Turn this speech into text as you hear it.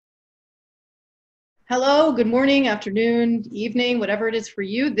Hello, good morning, afternoon, evening, whatever it is for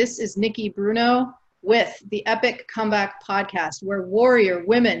you. This is Nikki Bruno with the Epic Comeback Podcast, where warrior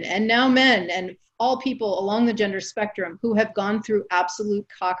women and now men and all people along the gender spectrum who have gone through absolute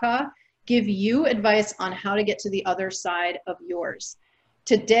caca give you advice on how to get to the other side of yours.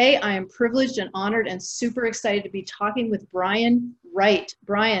 Today, I am privileged and honored and super excited to be talking with Brian Wright.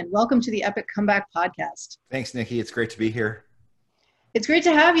 Brian, welcome to the Epic Comeback Podcast. Thanks, Nikki. It's great to be here. It's great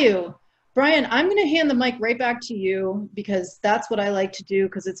to have you. Brian, I'm going to hand the mic right back to you because that's what I like to do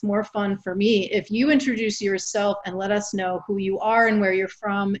because it's more fun for me. If you introduce yourself and let us know who you are and where you're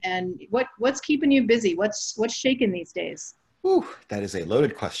from and what's keeping you busy, what's shaking these days? Ooh, that is a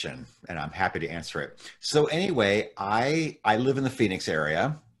loaded question, and I'm happy to answer it. So anyway, I live in the Phoenix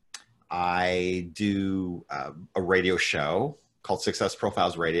area. I do a radio show called Success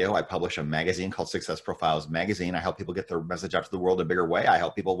Profiles Radio. I publish a magazine called Success Profiles Magazine. I help people get their message out to the world in a bigger way. I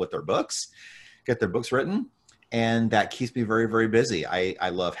help people with their books, get their books written. And that keeps me very, very busy. I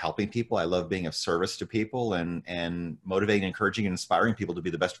love helping people. I love being of service to people and motivating, encouraging, and inspiring people to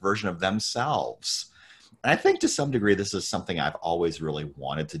be the best version of themselves. And I think to some degree, this is something I've always really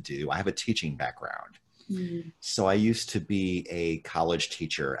wanted to do. I have a teaching background. So I used to be a college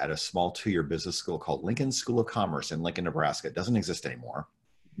teacher at a small 2-year business school called Lincoln School of Commerce in Lincoln, Nebraska. It doesn't exist anymore.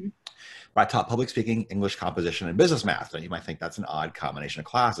 But I taught public speaking, English composition, and business math. And you might think that's an odd combination of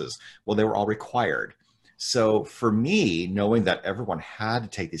classes. Well, they were all required. So for me, knowing that everyone had to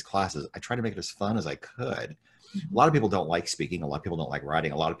take these classes, I tried to make it as fun as I could. A lot of people don't like speaking. A lot of people don't like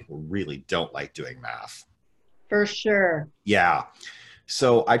writing. A lot of people really don't like doing math. For sure. Yeah.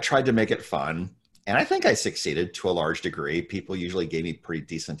 So I tried to make it fun. And I think I succeeded to a large degree. People usually gave me pretty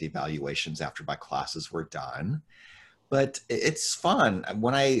decent evaluations after my classes were done. But it's fun.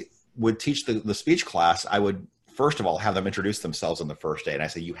 When I would teach the speech class, I would, first of all, have them introduce themselves on the first day. And I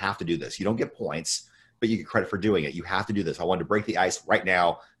say, you have to do this. You don't get points, but you get credit for doing it. You have to do this. I wanted to break the ice right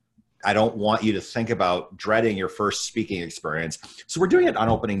now. I don't want you to think about dreading your first speaking experience. So we're doing it on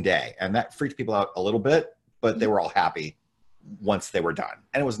opening day. And that freaked people out a little bit, but they were all happy once they were done.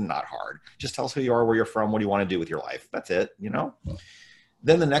 And it was not hard. Just tell us who you are, where you're from, what do you want to do with your life? That's it, you know?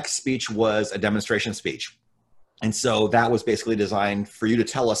 Then the next speech was a demonstration speech. And so that was basically designed for you to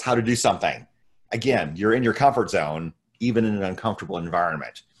tell us how to do something. Again, you're in your comfort zone, even in an uncomfortable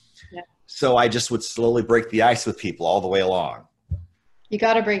environment. Yeah. So I just would slowly break the ice with people all the way along. You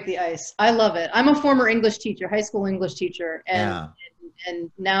got to break the ice. I love it. I'm a former English teacher, high school English teacher.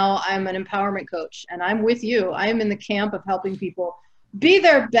 And now I'm an empowerment coach and I'm with you. I am in the camp of helping people be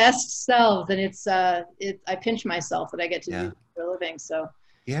their best selves. And I pinch myself that I get to do for a living. So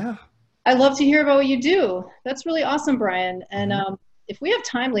yeah, I love to hear about what you do. That's really awesome, Brian. And if we have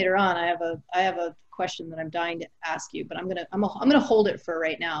time later on, I have a question that I'm dying to ask you, but I'm gonna hold it for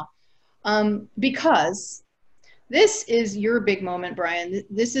right now, because this is your big moment, Brian.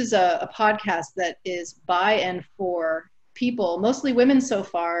 This is a podcast that is by and for people, mostly women so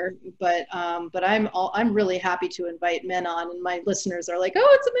far, but I'm really happy to invite men on, and my listeners are like,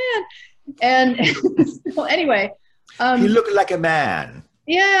 oh, it's a man. And so anyway, he looked like a man.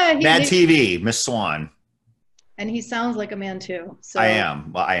 Yeah, Mad TV, Miss Swan. And he sounds like a man too. So I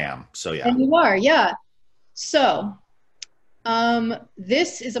am. Well, I am. So yeah. And you are, yeah. So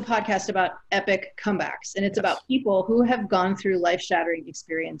this is a podcast about epic comebacks, and it's about people who have gone through life-shattering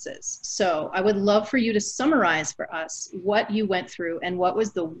experiences. So I would love for you to summarize for us what you went through and what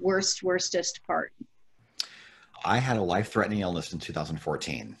was the worstest part. I had a life-threatening illness in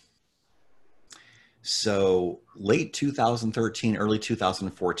 2014. So late 2013, early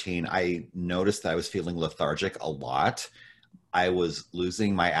 2014, I noticed that I was feeling lethargic a lot. I was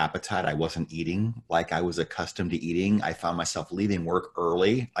losing my appetite. I wasn't eating like I was accustomed to eating. I found myself leaving work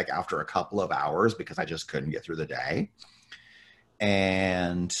early, like after a couple of hours, because I just couldn't get through the day.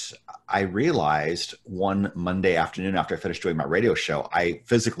 And I realized one Monday afternoon after I finished doing my radio show, I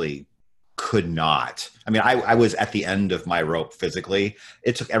physically could not. I mean, I was at the end of my rope physically.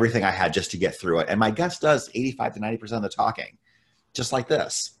 It took everything I had just to get through it. And my guest does 85 to 90% of the talking, just like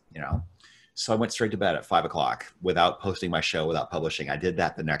this, you know? So I went straight to bed at 5 o'clock without posting my show, without publishing. I did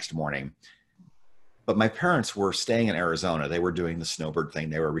that the next morning. But my parents were staying in Arizona. They were doing the snowbird thing.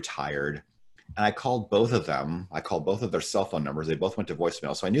 They were retired. And I called both of them. I called both of their cell phone numbers. They both went to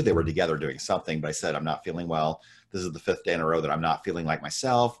voicemail. So I knew they were together doing something. But I said, I'm not feeling well. This is the 5th day in a row that I'm not feeling like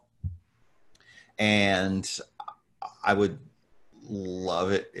myself. And I would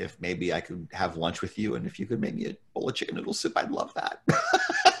love it if maybe I could have lunch with you. And if you could make me a bowl of chicken noodle soup, I'd love that.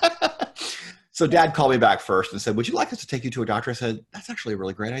 So Dad called me back first and said, would you like us to take you to a doctor? I said, that's actually a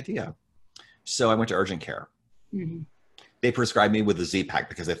really great idea. So I went to urgent care. they prescribed me with a Z-Pack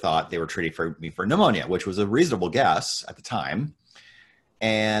because they thought they were treating me for pneumonia, which was a reasonable guess at the time.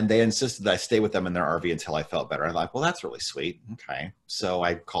 And they insisted that I stay with them in their RV until I felt better. I'm like, well, that's really sweet. Okay. So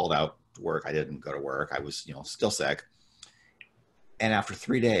I called out work. I didn't go to work. I was, still sick. And after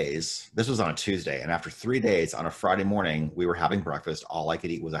 3 days, this was on a Tuesday, and after 3 days on a Friday morning, we were having breakfast. All I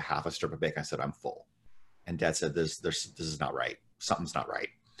could eat was a half a strip of bacon. I said, I'm full. And Dad said, this is not right. Something's not right.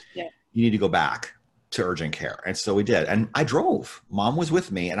 Yeah. You need to go back to urgent care. And so we did. And I drove. Mom was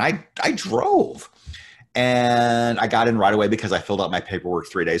with me, and I drove. And I got in right away because I filled out my paperwork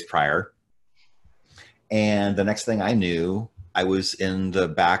 3 days prior. And the next thing I knew, I was in the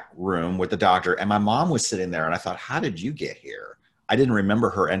back room with the doctor, and my mom was sitting there. And I thought, how did you get here? I didn't remember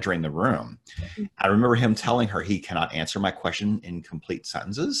her entering the room. I remember him telling her he cannot answer my question in complete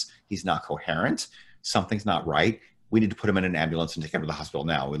sentences. He's not coherent. Something's not right. We need to put him in an ambulance and take him to the hospital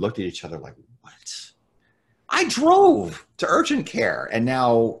now. We looked at each other like, what? I drove to urgent care. And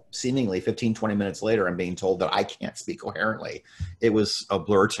now seemingly 15, 20 minutes later, I'm being told that I can't speak coherently. It was a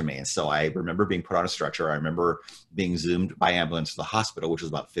blur to me. And so I remember being put on a stretcher. I remember being zoomed by ambulance to the hospital, which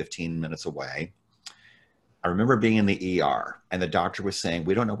was about 15 minutes away. I remember being in the ER, and the doctor was saying,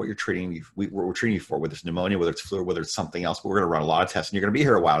 we don't know what you're treating. We're treating you for, whether it's pneumonia, whether it's flu, whether it's something else, but we're going to run a lot of tests, and you're going to be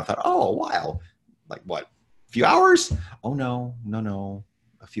here a while. I thought, oh, a while. Like what? A few hours? Oh, no.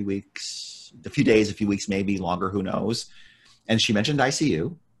 A few weeks, a few days, a few weeks, maybe longer, who knows? And she mentioned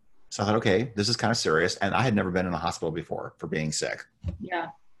ICU. So I thought, okay, this is kind of serious. And I had never been in a hospital before for being sick. Yeah.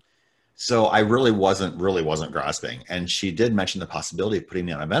 So I really wasn't grasping. And she did mention the possibility of putting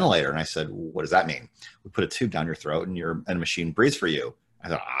me on a ventilator. And I said, what does that mean? We put a tube down your throat and a machine breathes for you. I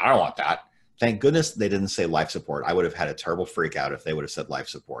thought, I don't want that. Thank goodness they didn't say life support. I would have had a terrible freak out if they would have said life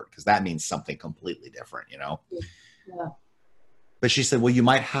support, because that means something completely different, Yeah. But she said, well, you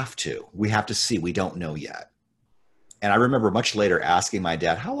might have to. We have to see. We don't know yet. And I remember much later asking my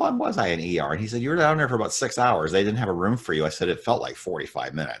dad, how long was I in ER? And he said, you were down there for about 6 hours. They didn't have a room for you. I said, it felt like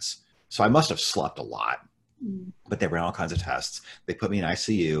 45 minutes. So I must have slept a lot. But they ran all kinds of tests. They put me in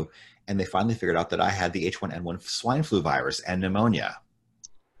ICU, and they finally figured out that I had the H1N1 swine flu virus and pneumonia.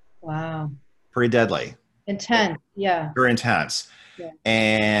 Wow. Pretty deadly. Intense. Yeah. Very intense. Yeah.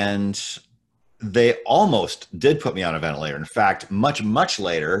 And they almost did put me on a ventilator. In fact, much, much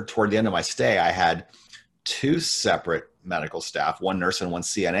later, toward the end of my stay, I had 2 separate medical staff, one nurse and one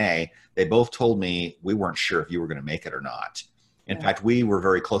CNA. They both told me we weren't sure if you were going to make it or not. In fact, we were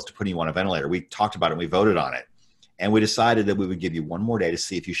very close to putting you on a ventilator. We talked about it and we voted on it. And we decided that we would give you one more day to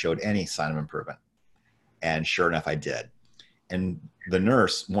see if you showed any sign of improvement. And sure enough, I did. And one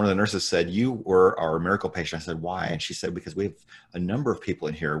of the nurses said, you were our miracle patient. I said, why? And she said, because we have a number of people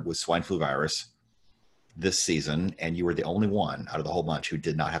in here with swine flu virus this season, and you were the only one out of the whole bunch who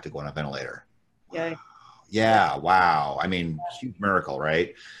did not have to go on a ventilator. Yeah. Yeah. Wow. I mean, huge miracle,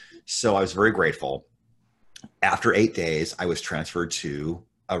 right? So I was very grateful. After 8 days, I was transferred to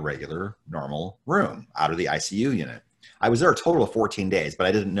a regular, normal room out of the ICU unit. I was there a total of 14 days, but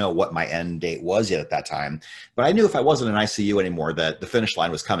I didn't know what my end date was yet at that time. But I knew if I wasn't in ICU anymore, that the finish line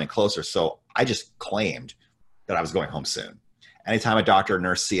was coming closer. So I just claimed that I was going home soon. Anytime a doctor,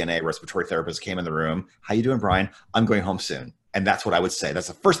 nurse, CNA, respiratory therapist came in the room, how you doing, Brian? I'm going home soon. And that's what I would say. That's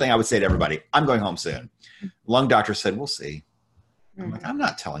the first thing I would say to everybody. I'm going home soon. Lung doctor said, we'll see. I'm like, I'm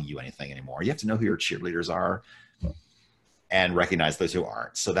not telling you anything anymore. You have to know who your cheerleaders are and recognize those who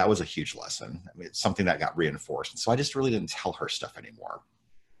aren't. So that was a huge lesson. I mean, it's something that got reinforced. And so I just really didn't tell her stuff anymore,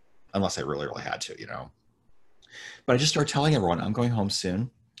 unless I really, really had to, But I just started telling everyone, I'm going home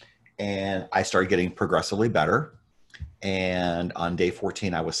soon. And I started getting progressively better. And on day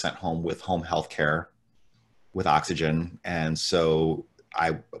 14, I was sent home with home health care with oxygen. And so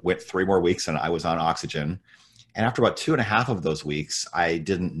I went 3 more weeks and I was on oxygen. And after about 2.5 of those weeks, I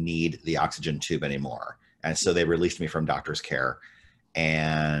didn't need the oxygen tube anymore. And so they released me from doctor's care.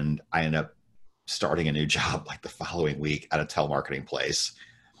 And I ended up starting a new job like the following week at a telemarketing place.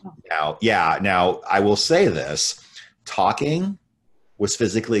 Now I will say this, talking was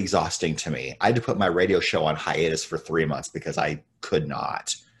physically exhausting to me. I had to put my radio show on hiatus for 3 months because I could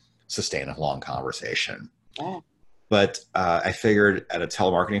not sustain a long conversation. Wow. But I figured at a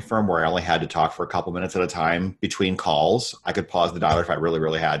telemarketing firm where I only had to talk for a couple minutes at a time between calls, I could pause the dialer if I really,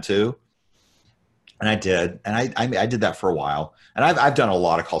 really had to. And I did. And I did that for a while. And I've done a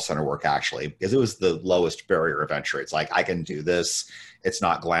lot of call center work, actually, because it was the lowest barrier of entry. It's like, I can do this. It's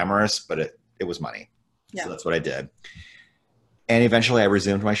not glamorous, but it was money. Yeah. So that's what I did. And eventually I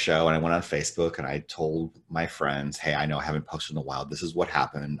resumed my show and I went on Facebook and I told my friends, hey, I know I haven't posted in a while. This is what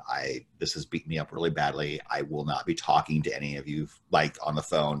happened. This has beat me up really badly. I will not be talking to any of you like on the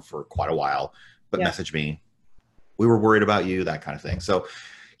phone for quite a while, but message me We were worried about you, that kind of thing. So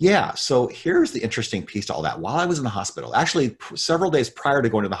yeah, so here's the interesting piece to all that. While I was in the hospital, actually several days prior to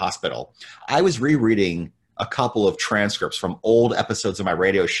going to the hospital, I was rereading a couple of transcripts from old episodes of my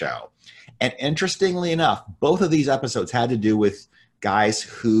radio show. And interestingly enough, both of these episodes had to do with guys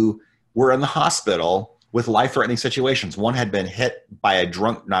who were in the hospital with life-threatening situations. One had been hit by a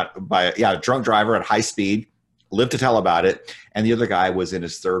drunk driver at high speed, lived to tell about it, and the other guy was in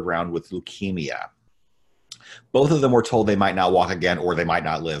his third round with leukemia. Both of them were told they might not walk again or they might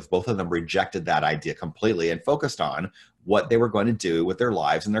not live. Both of them rejected that idea completely and focused on what they were going to do with their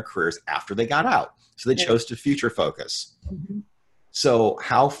lives and their careers after they got out. So they chose to future focus. Mm-hmm. So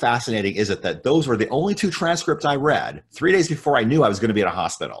how fascinating is it that those were the only two transcripts I read 3 days before I knew I was going to be in a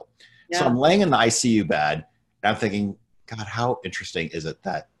hospital. Yeah. So I'm laying in the ICU bed and I'm thinking, God, how interesting is it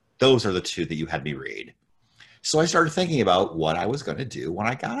that those are the two that you had me read? So I started thinking about what I was going to do when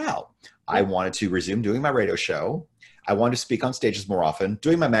I got out. I wanted to resume doing my radio show. I wanted to speak on stages more often.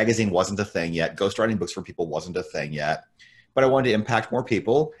 Doing my magazine wasn't a thing yet. Ghostwriting books for people wasn't a thing yet. But I wanted to impact more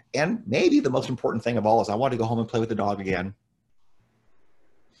people. And maybe the most important thing of all is I wanted to go home and play with the dog again.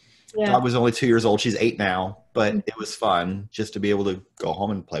 Yeah. Dog was only 2 years old. She's 8 now. But it was fun just to be able to go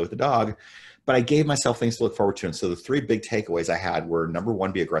home and play with the dog. But I gave myself things to look forward to. And so the 3 big takeaways I had were, number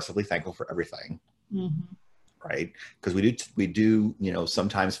 1, be aggressively thankful for everything. Mm-hmm. Right? Because we do,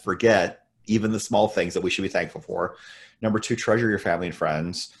 sometimes forget even the small things that we should be thankful for. Number 2, treasure your family and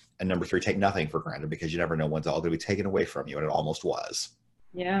friends. And number 3, take nothing for granted because you never know when's all going to be taken away from you. And it almost was.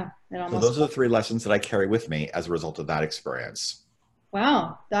 Yeah. So those are the 3 lessons that I carry with me as a result of that experience.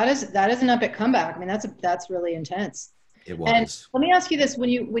 Wow. That is an epic comeback. I mean, that's really intense. It was. And let me ask you this. When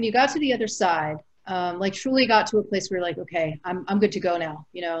you got to the other side, truly got to a place where you're like, okay, I'm good to go now.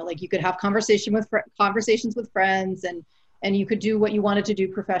 You could have conversations with friends and you could do what you wanted to do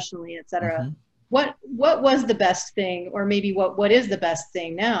professionally, et cetera. Mm-hmm. What was the best thing, or maybe what is the best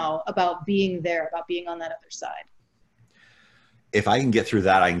thing now about being there, about being on that other side? If I can get through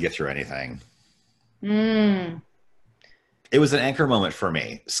that, I can get through anything. It was an anchor moment for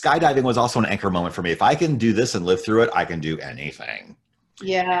me. Skydiving was also an anchor moment for me. If I can do this and live through it, I can do anything.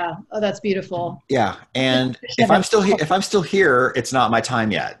 Yeah. Oh, that's beautiful. Yeah. And if I'm still here, it's not my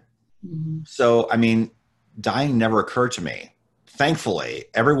time yet. Mm-hmm. So, dying never occurred to me. Thankfully,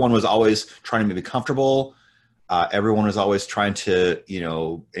 everyone was always trying to make me comfortable. Everyone was always trying to,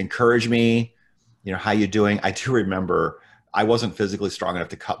 encourage me. How you doing? I do remember I wasn't physically strong enough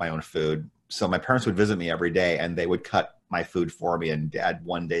to cut my own food. So my parents would visit me every day and they would cut my food for me. And Dad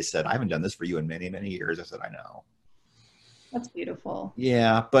one day said, I haven't done this for you in many, many years. I said, I know. That's beautiful.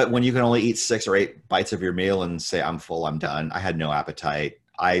 Yeah. But when you can only eat 6 or 8 bites of your meal and say, I'm full, I'm done. I had no appetite.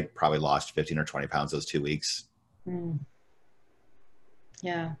 I probably lost 15 or 20 pounds those 2 weeks.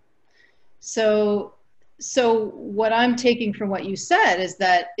 Yeah. So what I'm taking from what you said is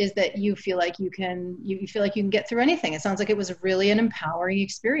that you feel like you can get through anything. It sounds like it was really an empowering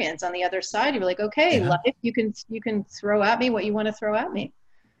experience. On the other side, you're like, okay, yeah. Life, you can throw at me what you want to throw at me.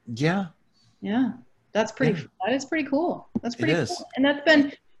 Yeah. Yeah. That is pretty cool. That's pretty cool. And that's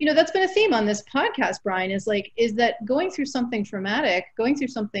been a theme on this podcast, Brian, is that going through something traumatic, going through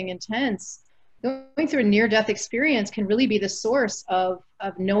something intense, going through a near-death experience can really be the source of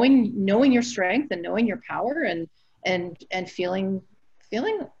knowing your strength and knowing your power and feeling,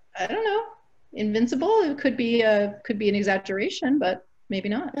 I don't know, invincible. It could be an exaggeration, but maybe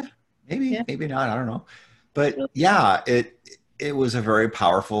not. Yeah. Maybe not. I don't know. But yeah, it was a very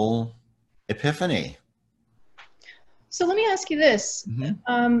powerful epiphany. So let me ask you this.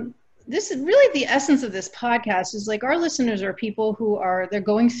 Mm-hmm. This is really the essence of this podcast is our listeners are people who they're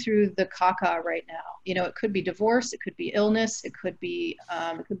going through the caca right now. It could be divorce, it could be illness, it could be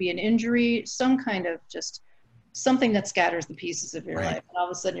an injury, some kind of just something that scatters the pieces of your life. And all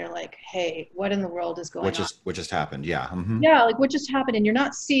of a sudden you're like, hey, what in the world is going on? What just happened? Yeah. Mm-hmm. Yeah. What just happened? And you're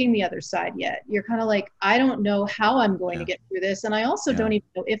not seeing the other side yet. You're kind of like, I don't know how I'm going to get through this. And I also don't even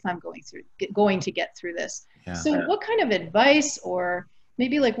know if I'm going to get through this. Yeah. So what kind of advice, or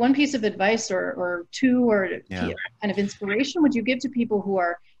maybe one piece of advice or two or kind of inspiration would you give to people who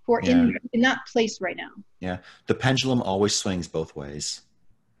are in that place right now? Yeah. The pendulum always swings both ways.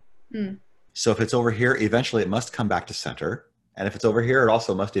 So if it's over here, eventually it must come back to center. And if it's over here, it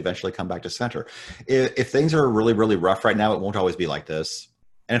also must eventually come back to center. If things are really, really rough right now, it won't always be like this.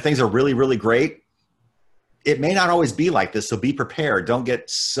 And if things are really, really great, it may not always be like this. So be prepared. Don't get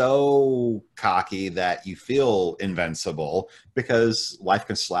so cocky that you feel invincible, because life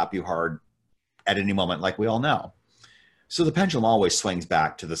can slap you hard at any moment, like we all know. So the pendulum always swings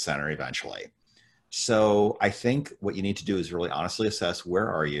back to the center eventually. So I think what you need to do is really honestly assess, where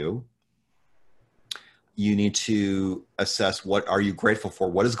are you? you need to assess what are you grateful for?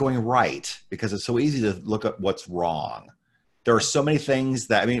 What is going right? Because it's so easy to look at what's wrong. There are so many things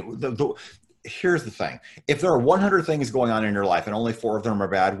that, I mean, here's the thing. If there are 100 things going on in your life and only 4 of them are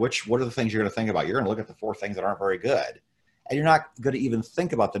bad, what are the things you're going to think about? You're going to look at the 4 things that aren't very good. And you're not going to even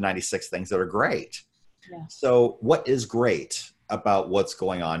think about the 96 things that are great. Yeah. So what is great about what's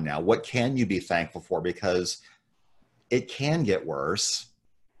going on now? What can you be thankful for? Because it can get worse.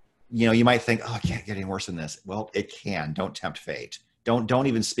 You know, you might think, oh, it can't get any worse than this. Well, it can. Don't tempt fate. Don't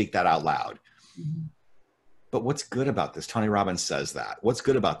even speak that out loud. Mm-hmm. But what's good about this? Tony Robbins says that. What's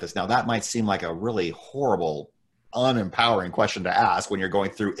good about this? Now, that might seem like a really horrible, unempowering question to ask when you're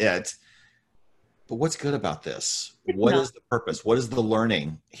going through it. But what's good about this? What is the purpose? What is the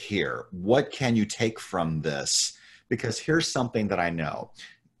learning here? What can you take from this? Because here's something that I know.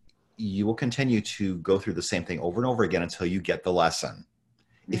 You will continue to go through the same thing over and over again until you get the lesson.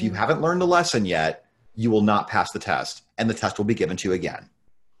 If you haven't learned the lesson yet, you will not pass the test, and the test will be given to you again.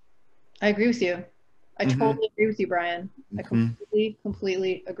 I agree with you. I totally agree with you, Brian. I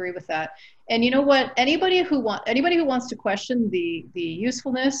completely agree with that. And you know what? Anybody who wants to question the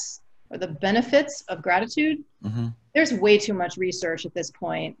usefulness or the benefits of gratitude, there's way too much research at this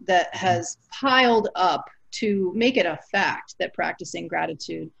point that has piled up to make it a fact that practicing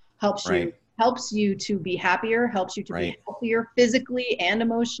gratitude helps you to be happier, helps you to be healthier physically and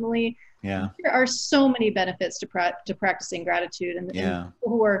emotionally. Yeah. There are so many benefits to practicing gratitude, and people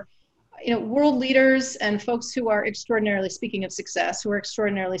who are, you know, world leaders and folks who are extraordinarily, speaking of success, who are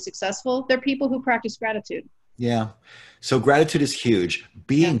extraordinarily successful, they're people who practice gratitude. Yeah. So gratitude is huge.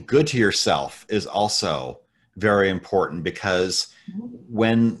 Being good to yourself is also very important, because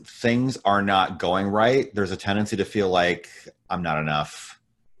when things are not going right, there's a tendency to feel like I'm not enough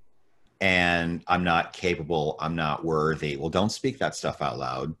and I'm not capable, I'm not worthy. Well, don't speak that stuff out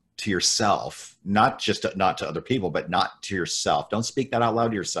loud to yourself, not to other people, but not to yourself. Don't speak that out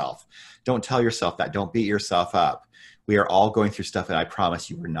loud to yourself. Don't tell yourself that. Don't beat yourself up. We are all going through stuff, and I promise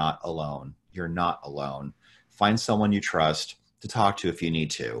you, we're not alone. You're not alone. Find someone you trust to talk to if you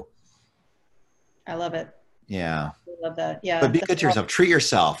need to. I love it. Yeah. I love that. Yeah. But be good to yourself. Treat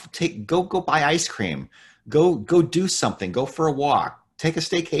yourself. Go buy ice cream. Go do something. Go for a walk. Take a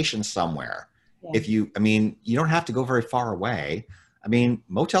staycation somewhere. Yeah. You don't have to go very far away. I mean,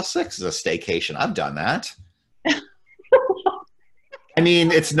 Motel 6 is a staycation. I've done that. I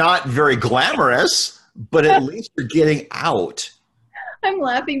mean, it's not very glamorous, but at least you're getting out. I'm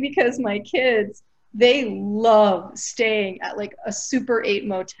laughing because my kids, they love staying at like a Super 8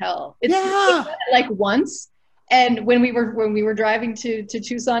 motel. It's like once, and when we were driving to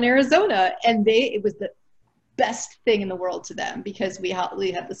Tucson, Arizona, and it was the best thing in the world to them, because we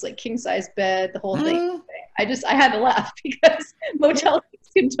had this like king size bed, the whole thing. I had to laugh because Motel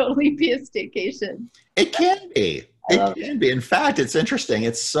 6 can totally be a staycation. It can be. It can be. In fact, it's interesting.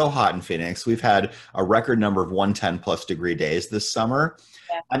 It's so hot in Phoenix. We've had a record number of 110 plus degree days this summer.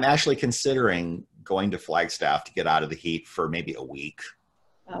 Yeah. I'm actually considering going to Flagstaff to get out of the heat for maybe a week.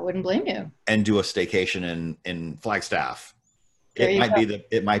 I wouldn't blame you. And do a staycation in Flagstaff. It might be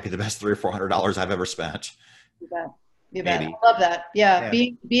the best $300 or $400 I've ever spent. You bet. I love that. Yeah.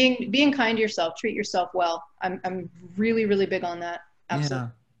 Being kind to yourself, treat yourself well. I'm really, really big on that. Absolutely.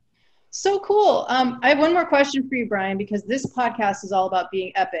 Yeah. So cool. I have one more question for you, Brian, because this podcast is all about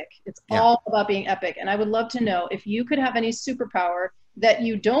being epic. It's all about being epic. And I would love to know, if you could have any superpower that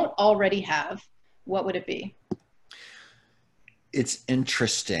you don't already have, what would it be? It's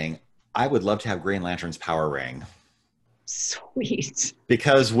interesting. I would love to have Green Lantern's power ring. Sweet.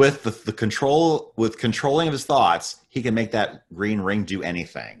 Because with the controlling of his thoughts, he can make that green ring do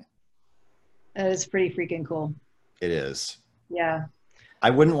anything. That is pretty freaking cool. It is. Yeah. I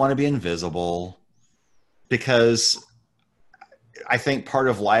wouldn't want to be invisible, because I think part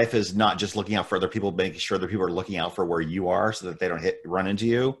of life is not just looking out for other people, making sure that people are looking out for where you are so that they don't run into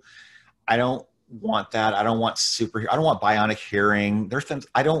you. I don't want that. I don't want I don't want bionic hearing. There's things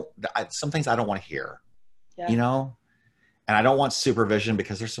some things I don't want to hear, you know? And I don't want supervision,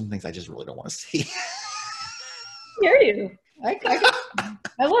 because there's some things I just really don't want to see. I hear you. I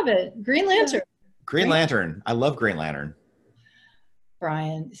love it. Green Lantern. Green Lantern. I love Green Lantern.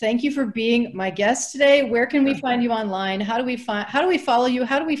 Brian, thank you for being my guest today. Where can we find you online? How do we follow you?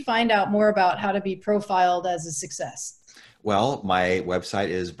 How do we find out more about how to be profiled as a success? Well, my website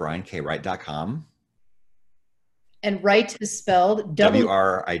is briankWright.com. And Wright is spelled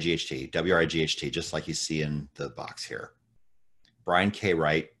W-R-I-G-H-T, just like you see in the box here.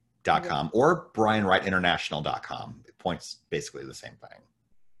 briankWright.com or brianwrightinternational.com. It points basically the same thing.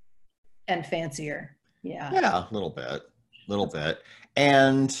 And fancier. Yeah. Yeah, a little bit. little bit.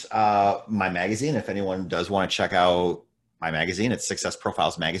 And my magazine, if anyone does want to check out my magazine, it's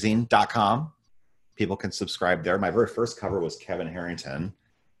successprofilesmagazine.com. People can subscribe there. My very first cover was Kevin Harrington.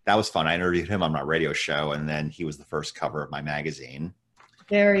 That was fun. I interviewed him on my radio show, and then he was the first cover of my magazine.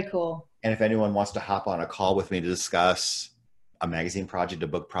 Very cool. And if anyone wants to hop on a call with me to discuss a magazine project, a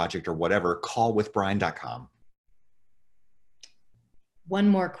book project, or whatever, callwithbrian.com. One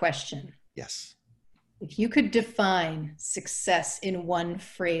more question. Yes. If you could define success in one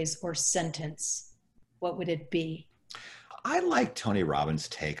phrase or sentence, what would it be? I like Tony Robbins'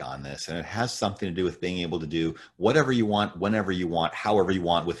 take on this, and it has something to do with being able to do whatever you want, whenever you want, however you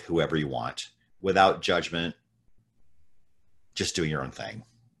want, with whoever you want, without judgment, just doing your own thing.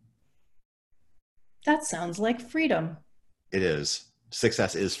 That sounds like freedom. It is.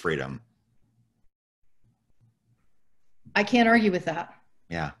 Success is freedom. I can't argue with that.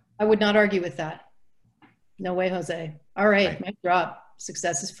 Yeah. I would not argue with that. No way, Jose. All right, Right. mic drop.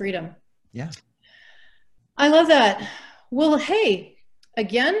 Success is freedom. Yeah. I love that. Well, hey,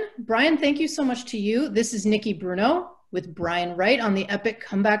 again, Brian, thank you so much to you. This is Nikki Bruno with Brian Wright on the Epic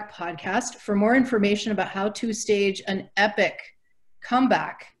Comeback Podcast. For more information about how to stage an epic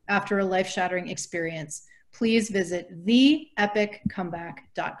comeback after a life-shattering experience, please visit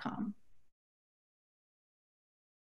theepiccomeback.com.